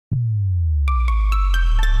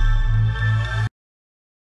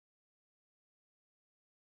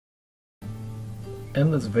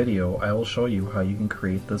In this video, I will show you how you can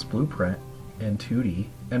create this blueprint in 2D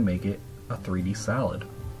and make it a 3D solid.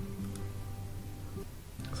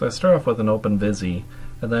 So I start off with an open VISI,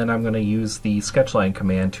 and then I'm going to use the sketchline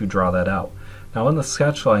command to draw that out. Now in the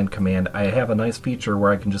sketchline command, I have a nice feature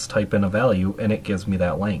where I can just type in a value and it gives me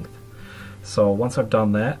that length. So once I've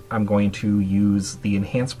done that, I'm going to use the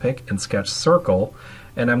enhance pick and sketch circle,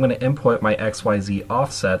 and I'm going to input my XYZ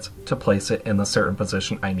offsets to place it in the certain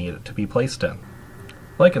position I need it to be placed in.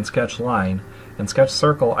 Like in sketch line, in sketch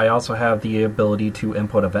circle I also have the ability to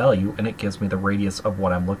input a value and it gives me the radius of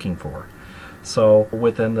what I'm looking for. So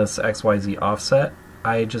within this XYZ offset,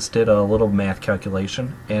 I just did a little math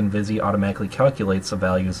calculation and VISI automatically calculates the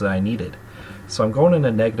values that I needed. So I'm going in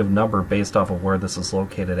a negative number based off of where this is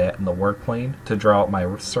located at in the work plane to draw out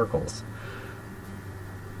my circles.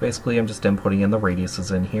 Basically I'm just inputting in the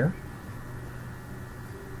radiuses in here.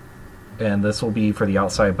 And this will be for the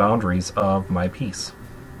outside boundaries of my piece.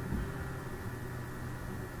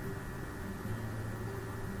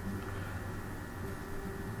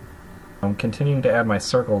 I'm continuing to add my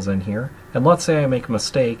circles in here, and let's say I make a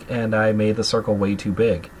mistake and I made the circle way too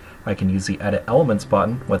big. I can use the Edit Elements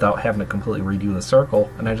button without having to completely redo the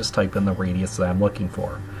circle, and I just type in the radius that I'm looking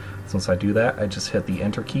for. Since I do that, I just hit the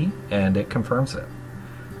Enter key and it confirms it.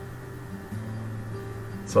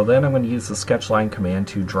 So then I'm going to use the sketchline command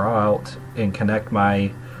to draw out and connect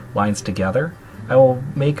my lines together. I will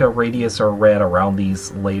make a radius or rad around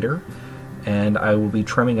these later, and I will be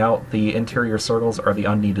trimming out the interior circles or the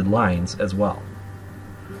unneeded lines as well.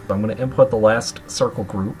 So I'm going to input the last circle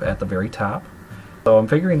group at the very top. So I'm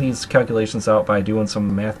figuring these calculations out by doing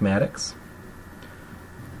some mathematics,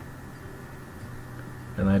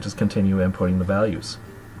 and I just continue inputting the values.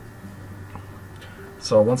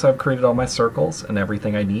 So once I've created all my circles and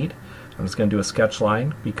everything I need, I'm just going to do a sketch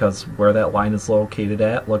line, because where that line is located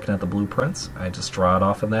at, looking at the blueprints, I just draw it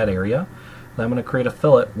off in that area. Then I'm going to create a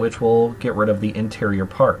fillet which will get rid of the interior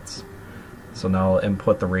parts. So now I'll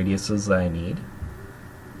input the radiuses that I need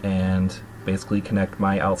and basically connect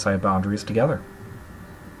my outside boundaries together.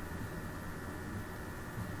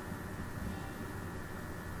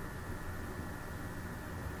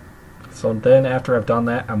 So then after I've done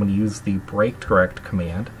that, I'm going to use the break direct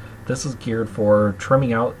command. This is geared for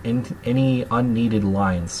trimming out any unneeded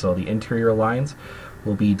lines, so the interior lines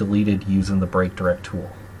will be deleted using the break direct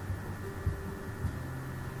tool.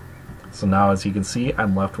 So now as you can see,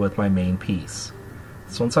 I'm left with my main piece.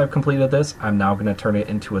 So once I've completed this, I'm now going to turn it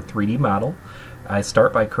into a 3D model. I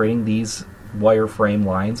start by creating these wireframe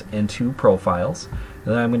lines into profiles,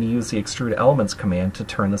 and then I'm going to use the extrude elements command to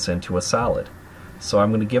turn this into a solid. So I'm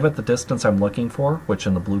going to give it the distance I'm looking for, which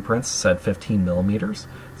in the blueprints said 15 millimeters,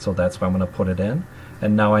 so that's why I'm going to put it in.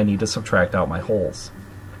 And now I need to subtract out my holes.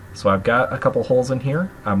 So I've got a couple holes in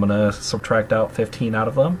here. I'm going to subtract out 15 out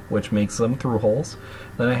of them, which makes them through holes.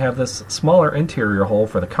 Then I have this smaller interior hole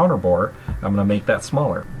for the counterbore. I'm going to make that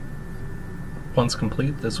smaller. Once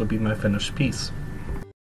complete, this would be my finished piece.